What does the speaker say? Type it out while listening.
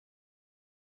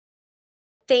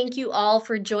Thank you all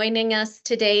for joining us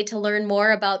today to learn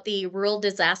more about the Rural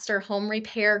Disaster Home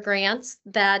Repair Grants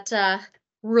that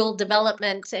Rural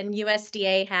Development and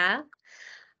USDA have.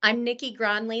 I'm Nikki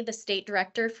Gronley, the State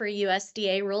Director for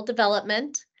USDA Rural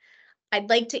Development. I'd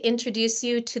like to introduce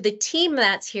you to the team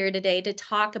that's here today to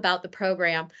talk about the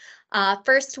program.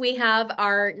 First, we have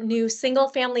our new Single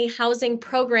Family Housing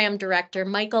Program Director,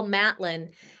 Michael Matlin,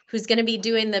 who's going to be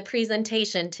doing the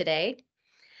presentation today.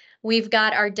 We've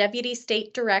got our Deputy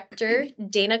State Director,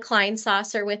 Dana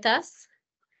Kleinsasser, with us.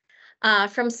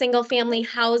 From Single Family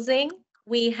Housing,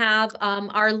 we have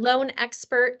our loan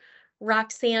expert,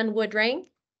 Roxanne Woodring.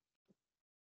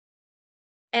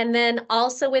 And then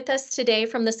also with us today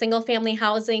from the Single Family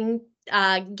Housing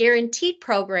Guaranteed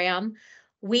Program,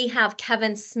 we have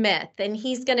Kevin Smith, and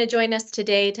he's going to join us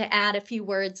today to add a few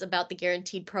words about the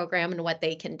Guaranteed Program and what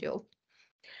they can do.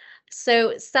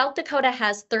 So South Dakota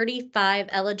has 35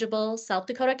 eligible South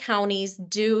Dakota counties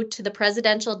due to the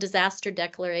Presidential Disaster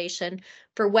Declaration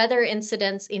for weather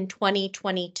incidents in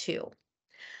 2022.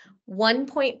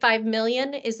 1.5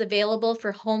 million is available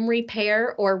for home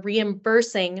repair or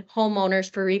reimbursing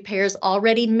homeowners for repairs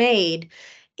already made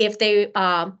if they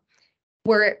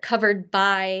were covered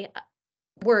by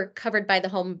the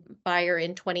home buyer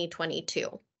in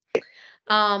 2022.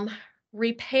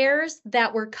 Repairs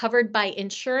that were covered by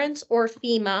insurance or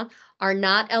FEMA are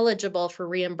not eligible for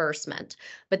reimbursement,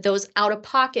 but those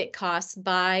out-of-pocket costs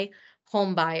by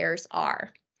home buyers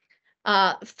are.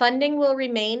 Funding will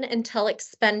remain until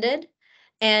expended,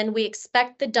 and we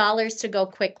expect the dollars to go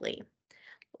quickly.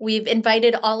 We've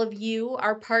invited all of you,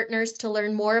 our partners, to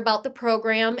learn more about the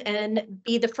program and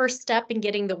be the first step in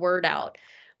getting the word out.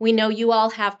 We know you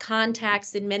all have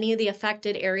contacts in many of the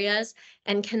affected areas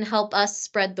and can help us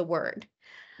spread the word.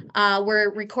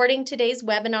 We're recording today's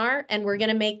webinar, and we're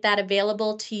going to make that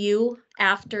available to you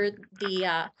after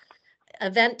the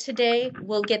event today.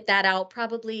 We'll get that out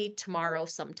probably tomorrow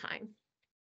sometime.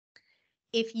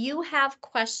 If you have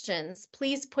questions,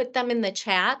 please put them in the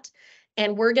chat,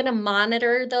 and we're going to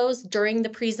monitor those during the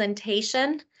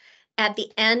presentation. At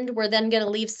the end, we're then going to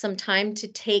leave some time to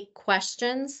take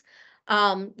questions.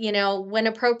 When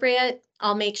appropriate,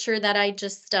 I'll make sure that I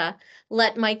just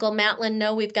let Michael Matlin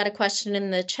know we've got a question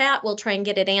in the chat. We'll try and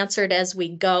get it answered as we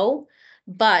go.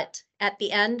 But at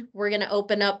the end, we're going to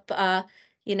open up, the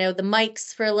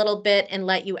mics for a little bit and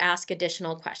let you ask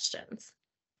additional questions.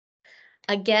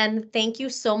 Again, thank you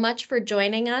so much for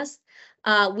joining us.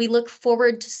 We look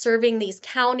forward to serving these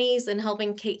counties and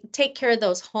helping take care of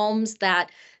those homes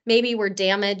that maybe were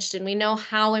damaged, and we know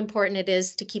how important it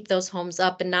is to keep those homes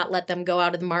up and not let them go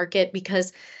out of the market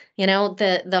because,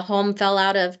 the home fell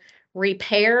out of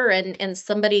repair and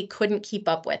somebody couldn't keep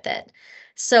up with it.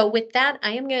 So with that,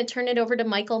 I am going to turn it over to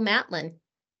Michael Matlin.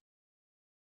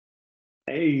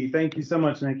 Hey, thank you so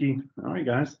much, Nikki. All right,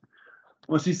 guys.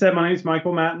 Well, she said, my name is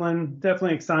Michael Matlin.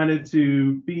 Definitely excited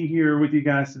to be here with you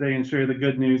guys today and share the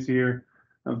good news here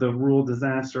of the Rural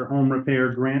Disaster Home Repair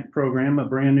Grant Program, a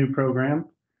brand new program.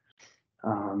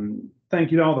 Thank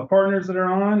you to all the partners that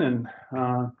are on, and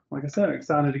like I said,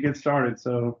 excited to get started.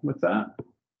 So with that,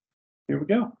 here we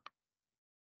go.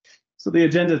 So the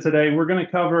agenda today, we're going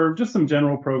to cover just some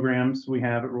general programs we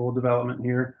have at Rural Development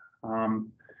here.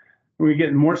 We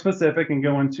get more specific and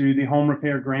go into the Home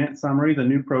Repair Grant Summary, the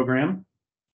new program.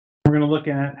 We're going to look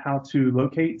at how to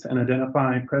locate and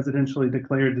identify presidentially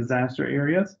declared disaster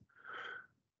areas,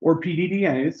 or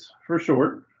PDDAs for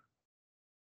short.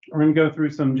 We're going to go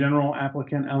through some general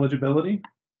applicant eligibility.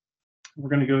 We're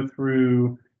going to go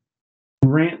through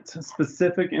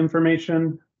grant-specific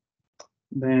information,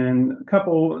 then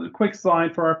a quick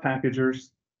slide for our packagers,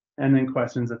 and then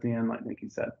questions at the end, like Nikki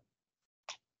said.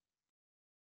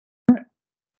 All right.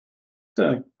 So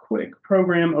a quick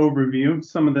program overview,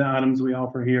 some of the items we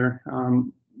offer here.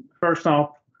 First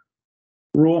off,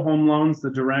 Rural Home Loans,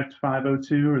 the Direct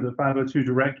 502 or the 502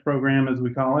 Direct program, as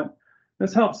we call it.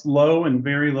 This helps low and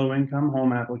very low income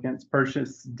home applicants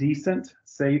purchase decent,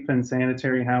 safe, and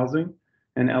sanitary housing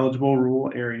in eligible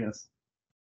rural areas.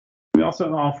 We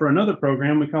also offer another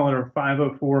program. We call it our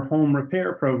 504 Home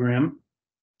Repair Program,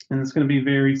 and it's going to be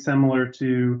very similar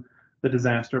to the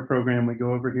disaster program we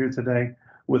go over here today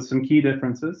with some key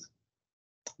differences.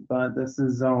 But this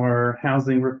is our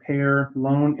housing repair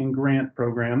loan and grant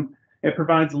program. It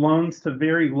provides loans to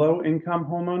very low income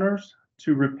homeowners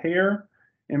to repair,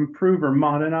 improve, or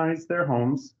modernize their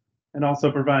homes. It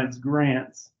also provides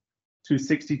grants to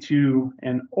 62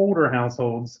 and older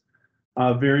households,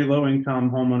 very low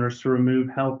income homeowners, to remove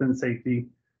health and safety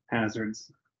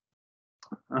hazards.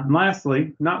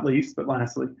 Lastly, not least, but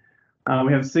lastly,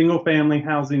 we have Single Family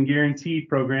Housing Guaranteed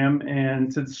Program.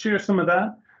 And to share some of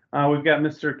that, we've got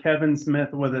Mr. Kevin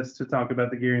Smith with us to talk about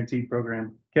the guaranteed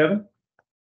program. Kevin?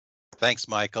 Thanks,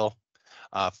 Michael.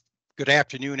 Good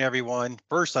afternoon, everyone.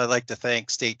 First, I'd like to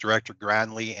thank State Director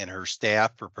Gronley and her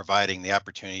staff for providing the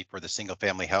opportunity for the Single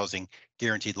Family Housing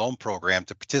Guaranteed Loan Program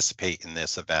to participate in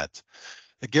this event.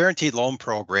 The Guaranteed Loan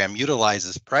Program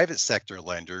utilizes private sector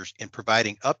lenders in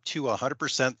providing up to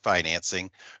 100%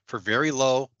 financing for very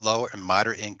low, and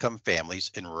moderate income families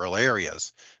in rural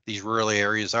areas. These rural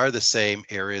areas are the same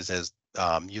areas as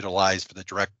utilized for the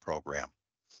direct program.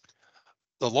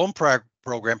 The loan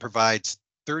program provides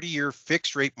 30-year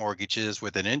fixed rate mortgages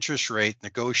with an interest rate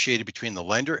negotiated between the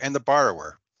lender and the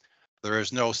borrower. There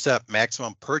is no set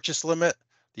maximum purchase limit.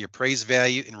 The appraised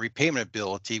value and repayment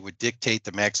ability would dictate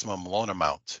the maximum loan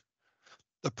amount.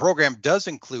 The program does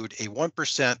include a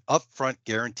 1% upfront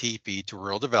guarantee fee to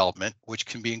rural development, which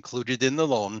can be included in the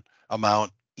loan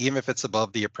amount even if it's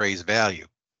above the appraised value.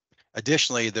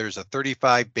 Additionally, there's a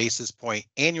 35 basis point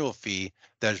annual fee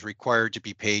that is required to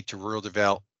be paid to rural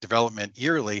development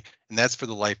yearly, and that's for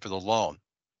the life of the loan.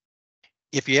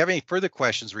 If you have any further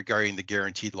questions regarding the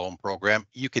Guaranteed Loan Program,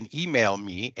 you can email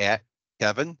me at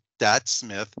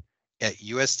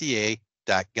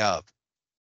kevin.smith@usda.gov.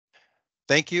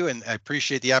 Thank you, and I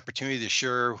appreciate the opportunity to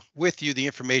share with you the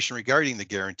information regarding the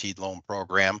Guaranteed Loan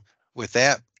Program. With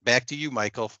that, back to you,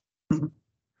 Michael.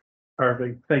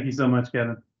 Perfect. Thank you so much,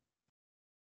 Kevin.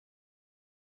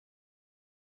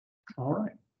 All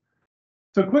right.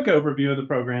 So a quick overview of the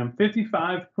program.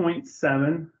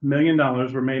 $55.7 million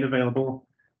were made available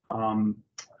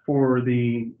for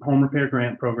the home repair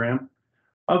grant program.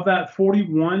 Of that,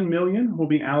 $41 million will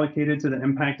be allocated to the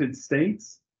impacted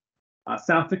states.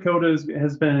 South Dakota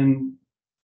has been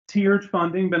tiered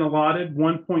funding, been allotted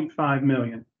 $1.5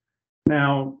 million.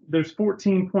 Now, there's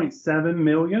 $14.7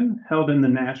 million held in the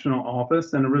national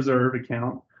office and a reserve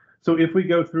account. So if we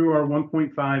go through our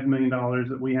 $1.5 million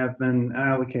that we have been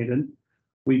allocated,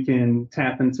 we can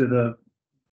tap into the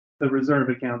reserve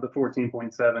account, the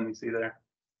 14.7 you see there.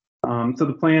 So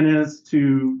the plan is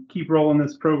to keep rolling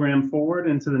this program forward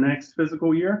into the next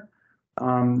fiscal year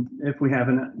if we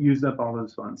haven't used up all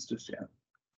those funds just yet.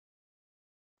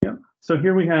 Yep. So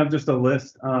here we have just a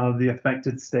list of the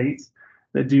affected states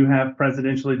that do have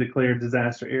presidentially declared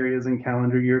disaster areas in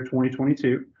calendar year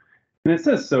 2022. And it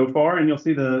says so far, and you'll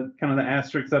see the kind of the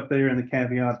asterisks up there and the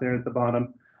caveat there at the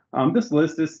bottom. This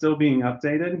list is still being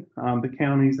updated, the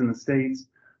counties and the states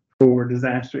for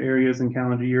disaster areas in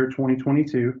calendar year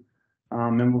 2022.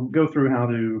 And we'll go through how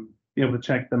to be able to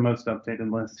check the most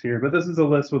updated list here. But this is a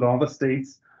list with all the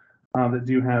states that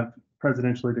do have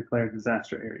presidentially declared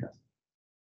disaster areas.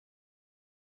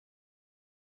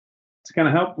 To kind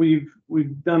of help, we've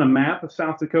done a map of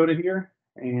South Dakota here,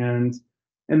 and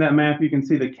in that map, you can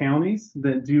see the counties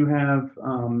that do have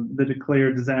the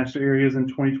declared disaster areas in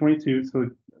 2022. So a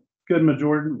good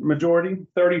majority,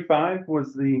 35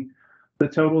 was the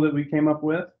total that we came up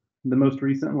with, the most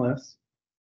recent list.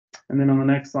 And then on the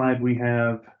next slide, we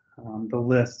have the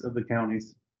list of the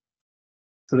counties.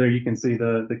 So there you can see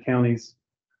the counties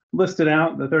listed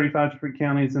out, the 35 different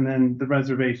counties, and then the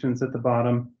reservations at the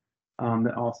bottom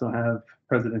that also have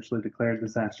presidentially declared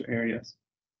disaster areas.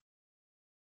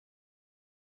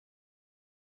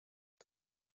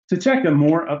 To check a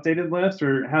more updated list,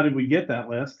 or how did we get that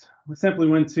list, we simply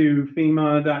went to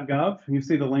FEMA.gov. You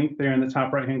see the link there in the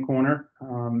top right-hand corner,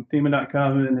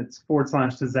 FEMA.gov, and it's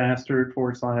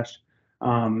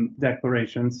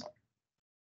 /disaster/declarations.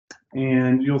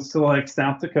 And you'll select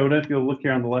South Dakota. If you'll look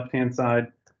here on the left-hand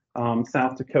side,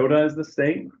 South Dakota is the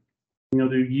state. You'll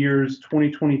do years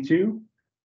 2022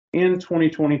 and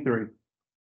 2023.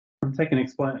 I'll take and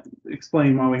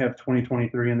explain why we have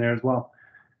 2023 in there as well.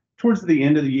 Towards the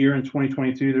end of the year in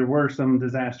 2022, there were some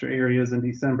disaster areas in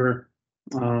December,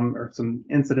 or some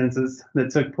incidences that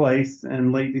took place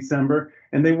in late December,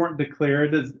 and they weren't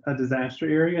declared as a disaster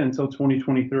area until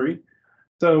 2023.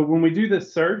 So when we do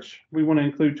this search, we want to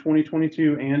include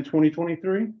 2022 and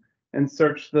 2023 and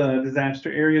search the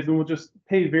disaster areas, and we'll just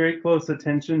pay very close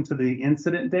attention to the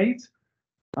incident date.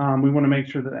 We want to make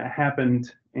sure that it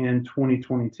happened in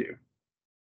 2022.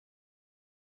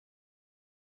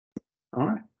 All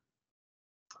right.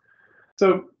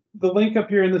 So the link up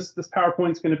here in this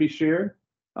PowerPoint is going to be shared.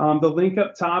 The link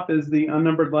up top is the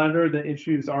unnumbered letter that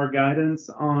issues our guidance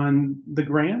on the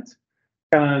grant.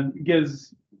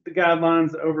 Gives the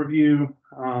guidelines, the overview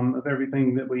of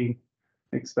everything that we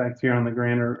expect here on the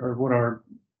grant, or what our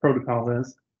protocol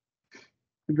is.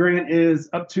 The grant is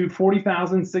up to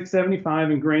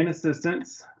 $40,675 in grant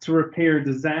assistance to repair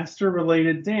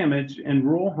disaster-related damage in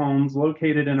rural homes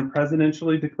located in a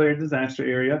presidentially declared disaster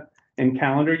area in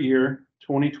calendar year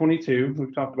 2022.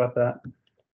 We've talked about that.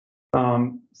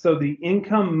 So the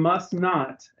income must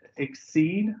not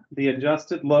exceed the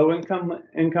adjusted low income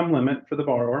limit for the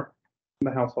borrower,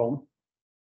 the household.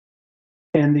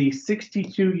 And the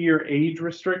 62-year age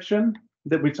restriction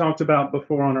that we talked about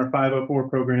before on our 504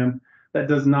 program, that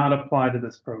does not apply to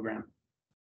this program.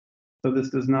 So this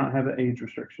does not have an age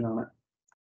restriction on it.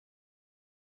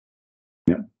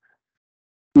 Yep.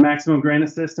 Maximum grant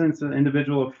assistance, an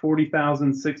individual of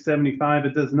 $40,675.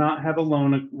 It does not have a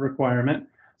loan requirement.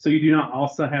 So you do not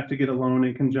also have to get a loan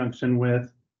in conjunction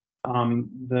with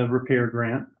the repair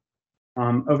grant.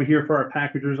 Over here for our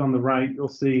packagers on the right, you'll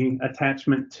see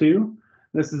attachment 2.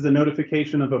 This is a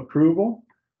notification of approval.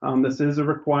 This is a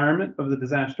requirement of the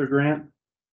disaster grant.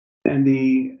 And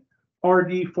the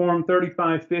RD form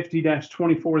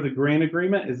 3550-24, the grant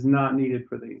agreement, is not needed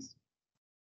for these.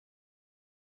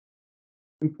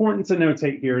 Important to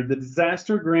notate here, the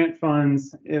disaster grant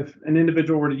funds, if an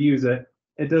individual were to use it,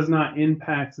 it does not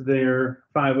impact their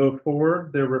 504,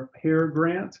 their repair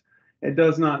grant. It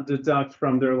does not deduct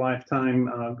from their lifetime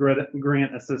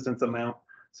grant assistance amount.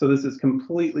 So this is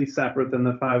completely separate than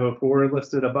the 504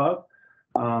 listed above.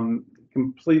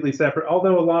 Completely separate.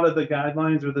 Although a lot of the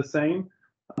guidelines are the same,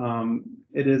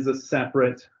 it is a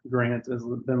separate grant as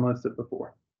been listed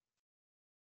before.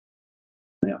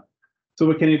 Yeah. So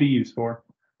what can it be used for?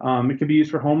 It can be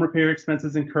used for home repair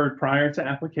expenses incurred prior to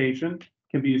application.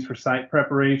 It can be used for site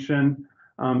preparation.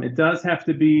 It does have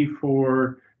to be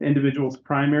for the individual's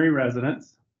primary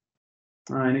residence.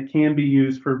 And it can be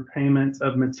used for payment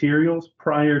of materials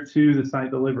prior to the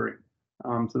site delivery.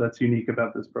 So that's unique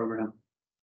about this program.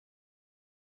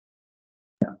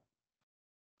 Yeah.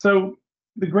 So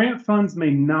the grant funds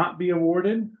may not be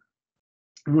awarded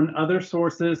when other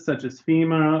sources such as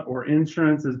FEMA or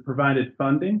insurance has provided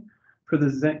funding for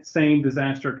the same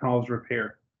disaster caused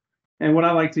repair. And what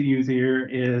I like to use here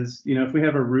is, if we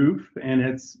have a roof and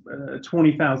it's a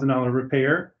 $20,000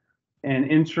 repair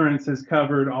and insurance has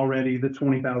covered already the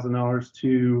 $20,000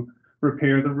 to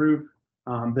repair the roof,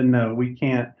 then no, we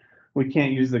can't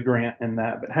use the grant in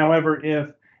that. But however, if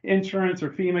insurance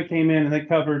or FEMA came in and they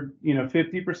covered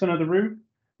 50% of the roof,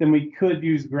 then we could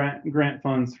use grant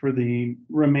funds for the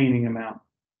remaining amount.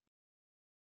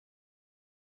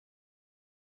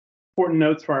 Important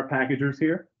notes for our packagers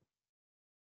here.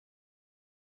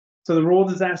 So the rural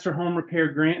disaster home repair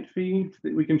grant fee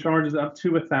that we can charge is up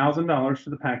to $1,000 to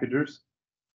the packagers.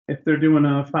 If they're doing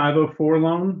a 504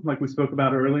 loan, like we spoke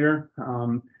about earlier,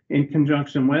 in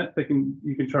conjunction with,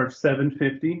 you can charge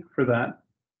 $750 for that.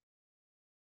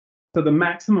 So the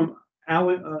maximum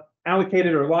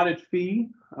allocated or allotted fee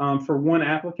for one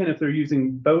applicant, if they're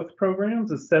using both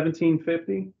programs, is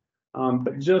 $1,750.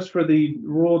 But just for the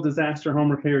rural disaster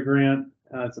home repair grant,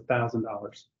 it's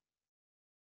 $1,000.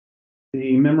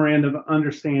 The memorandum of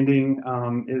understanding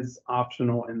is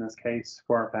optional in this case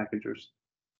for our packagers.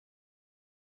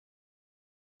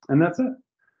 And that's it.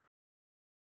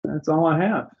 That's all I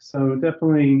have. So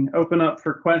definitely open up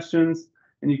for questions.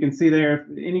 And you can see there, if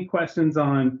any questions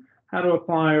on how to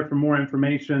apply or for more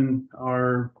information,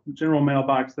 our general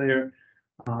mailbox there,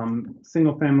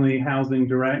 single family housing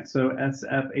direct, so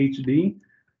SFHD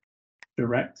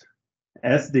direct,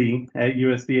 SD at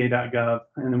USDA.gov.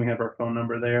 And then we have our phone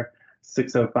number there,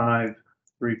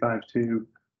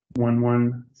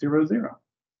 605-352-1100.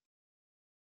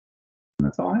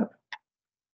 That's all I have.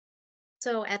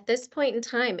 So at this point in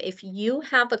time, if you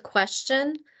have a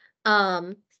question,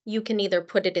 you can either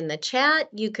put it in the chat,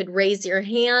 you could raise your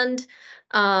hand,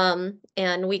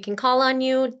 and we can call on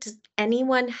you. Does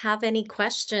anyone have any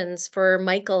questions for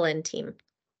Michael and team?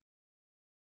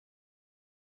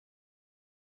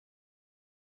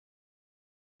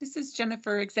 This is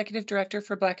Jennifer, Executive Director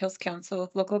for Black Hills Council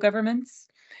of Local Governments.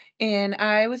 And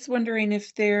I was wondering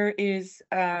if there is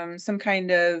some kind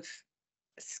of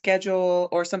schedule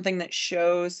or something that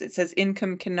shows, it says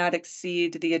income cannot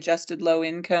exceed the adjusted low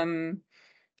income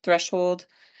threshold.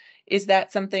 Is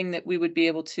that something that we would be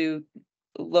able to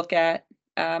look at?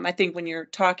 I think when you're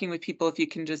talking with people, if you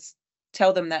can just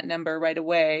tell them that number right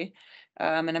away,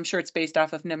 and I'm sure it's based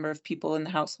off of number of people in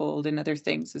the household and other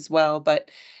things as well,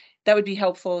 but that would be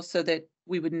helpful so that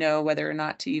we would know whether or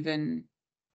not to even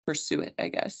pursue it, I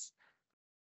guess.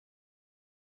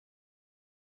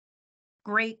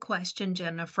 Great question,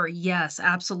 Jennifer. Yes,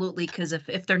 absolutely. Because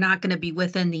if they're not going to be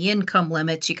within the income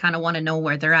limits, you kind of want to know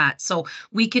where they're at. So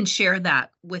we can share that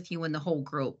with you in the whole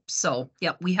group. So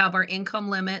yep, we have our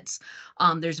income limits.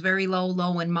 There's very low,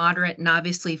 low, and moderate. And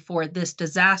obviously for this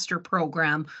disaster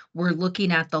program, we're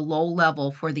looking at the low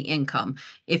level for the income.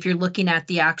 If you're looking at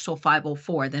the actual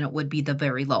 504, then it would be the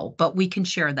very low, but we can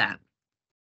share that.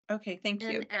 Okay, thank you.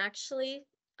 And actually,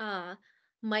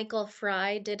 Michael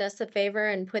Fry did us a favor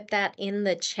and put that in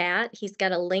the chat. He's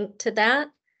got a link to that.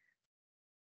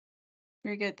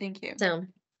 Very good, thank you. So,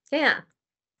 yeah.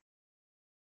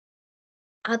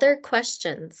 Other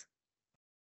questions?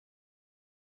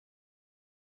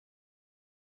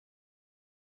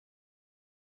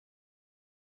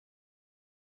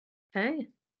 Okay. I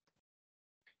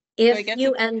If guess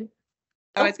you if- and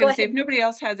I was go gonna say, if ahead. nobody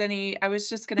else has any, I was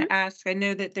just gonna ask, I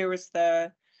know that there was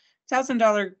the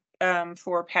 $1,000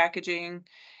 for packaging.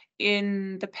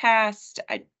 In the past,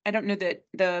 I don't know that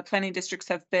the planning districts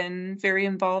have been very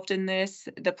involved in this.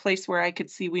 The place where I could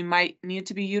see we might need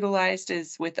to be utilized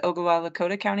is with Ogallala,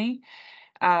 Lakota County.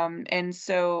 And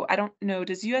so I don't know,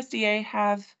 does USDA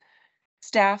have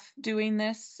staff doing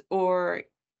this, or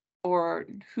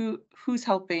who's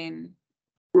helping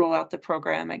roll out the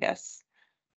program, I guess?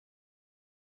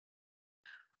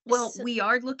 Well, So- we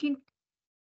are looking. Go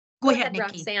Go ahead, ahead,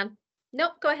 Nikki. Roxanne.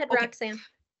 Nope, go ahead, Okay. Roxanne.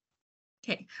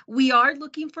 Okay, we are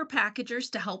looking for packagers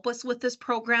to help us with this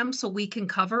program so we can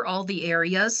cover all the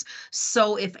areas.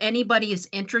 So if anybody is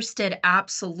interested,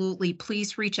 absolutely,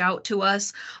 please reach out to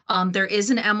us. There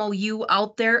is an MOU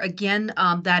out there. Again,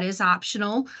 that is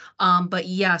optional. But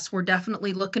yes, we're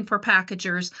definitely looking for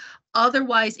packagers.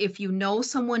 Otherwise, if you know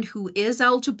someone who is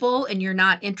eligible and you're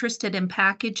not interested in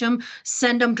package them,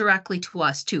 send them directly to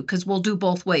us too, because we'll do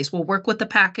both ways. We'll work with the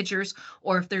packagers,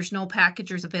 or if there's no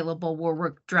packagers available, we'll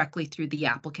work directly through the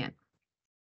applicant.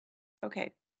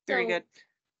 Okay, very So- good.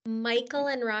 Michael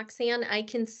and Roxanne, I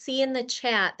can see in the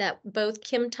chat that both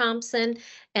Kim Thompson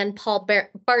and Paul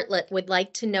Bartlett would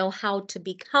like to know how to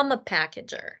become a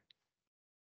packager.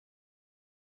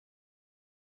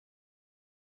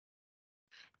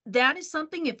 That is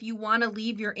something, if you want to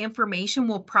leave your information,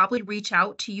 we'll probably reach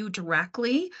out to you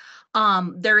directly.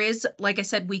 There is, like I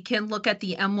said, we can look at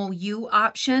the MOU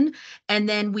option, and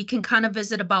then we can kind of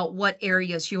visit about what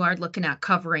areas you are looking at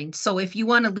covering. So if you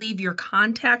want to leave your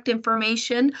contact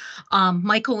information,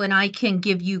 Michael and I can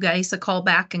give you guys a call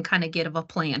back and kind of give a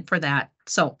plan for that.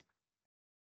 So.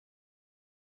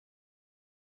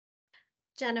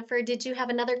 Jennifer, did you have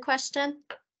another question?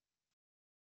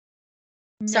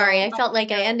 Sorry, I No, felt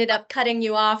like I ended up cutting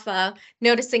you off,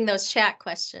 noticing those chat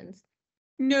questions.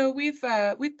 No, we've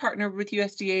partnered with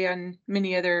USDA on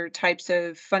many other types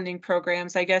of funding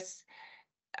programs. I guess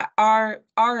our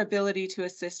ability to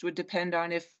assist would depend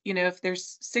on if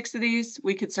there's 6 of these,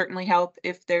 we could certainly help.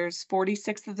 If there's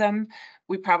 46 of them,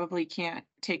 we probably can't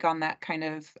take on that kind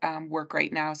of work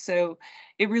right now. So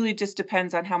it really just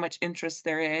depends on how much interest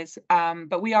there is.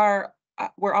 But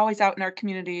we're always out in our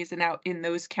communities and out in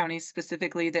those counties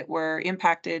specifically that were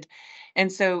impacted.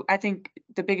 And so I think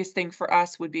the biggest thing for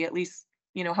us would be at least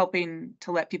helping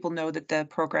to let people know that the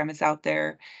program is out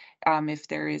there, if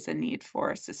there is a need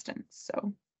for assistance.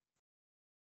 So.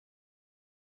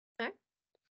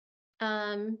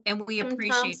 Um, And we Kim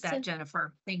appreciate that, Thompson.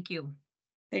 Jennifer. Thank you.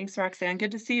 Thanks, Roxanne.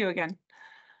 Good to see you again.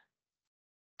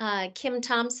 Kim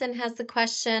Thompson has the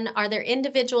question, are there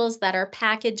individuals that are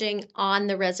packaging on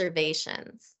the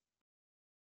reservations?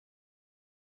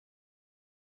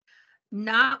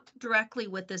 Not directly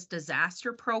with this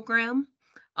disaster program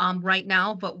right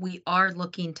now, but we are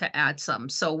looking to add some.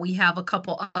 So we have a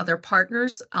couple other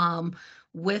partners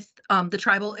with the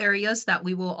tribal areas that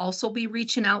we will also be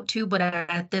reaching out to, but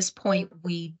at this point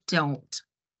we don't.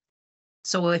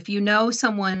 So if you know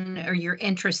someone or you're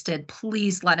interested,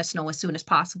 please let us know as soon as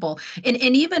possible. And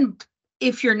even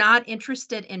if you're not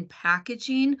interested in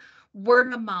packaging,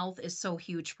 word of mouth is so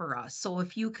huge for us. So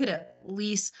if you could at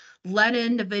least let an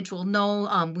individual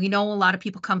know, we know a lot of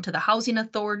people come to the housing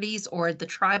authorities or the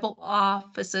tribal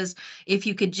offices. If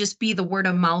you could just be the word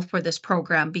of mouth for this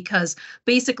program, because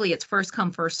basically it's first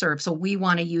come, first serve. So we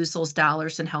want to use those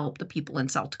dollars and help the people in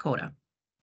South Dakota.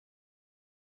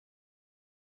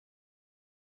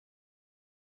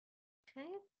 Okay.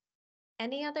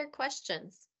 Any other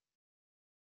questions?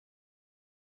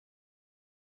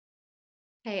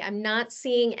 Okay, I'm not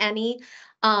seeing any.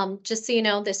 Just so you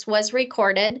know, this was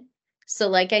recorded. So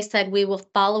like I said, we will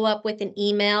follow up with an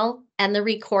email and the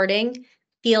recording.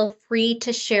 Feel free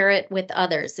to share it with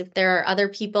others. If there are other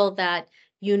people that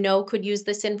could use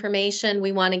this information,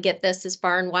 we want to get this as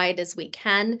far and wide as we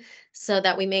can so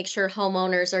that we make sure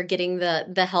homeowners are getting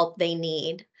the help they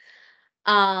need.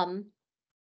 I'm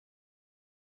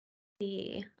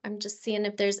just seeing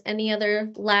if there's any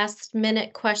other last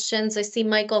minute questions. I see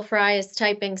Michael Fry is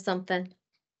typing something.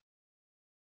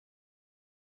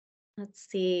 Let's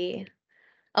see.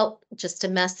 Oh, just a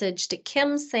message to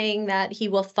Kim saying that he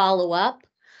will follow up.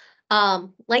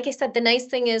 Like I said, the nice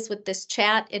thing is with this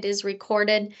chat, it is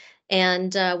recorded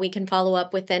and we can follow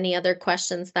up with any other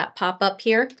questions that pop up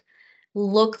here.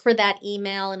 look for that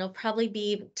email, and it'll probably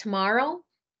be tomorrow,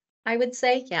 I would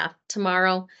say. Yeah,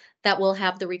 tomorrow, that we'll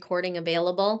have the recording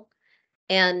available.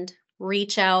 And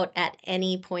reach out at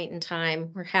any point in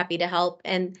time. We're happy to help.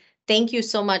 And thank you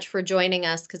so much for joining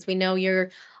us, because we know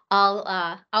you're all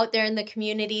out there in the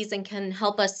communities and can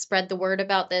help us spread the word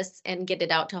about this and get it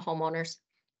out to homeowners.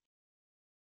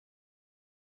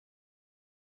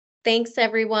 Thanks,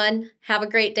 everyone. Have a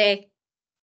great day.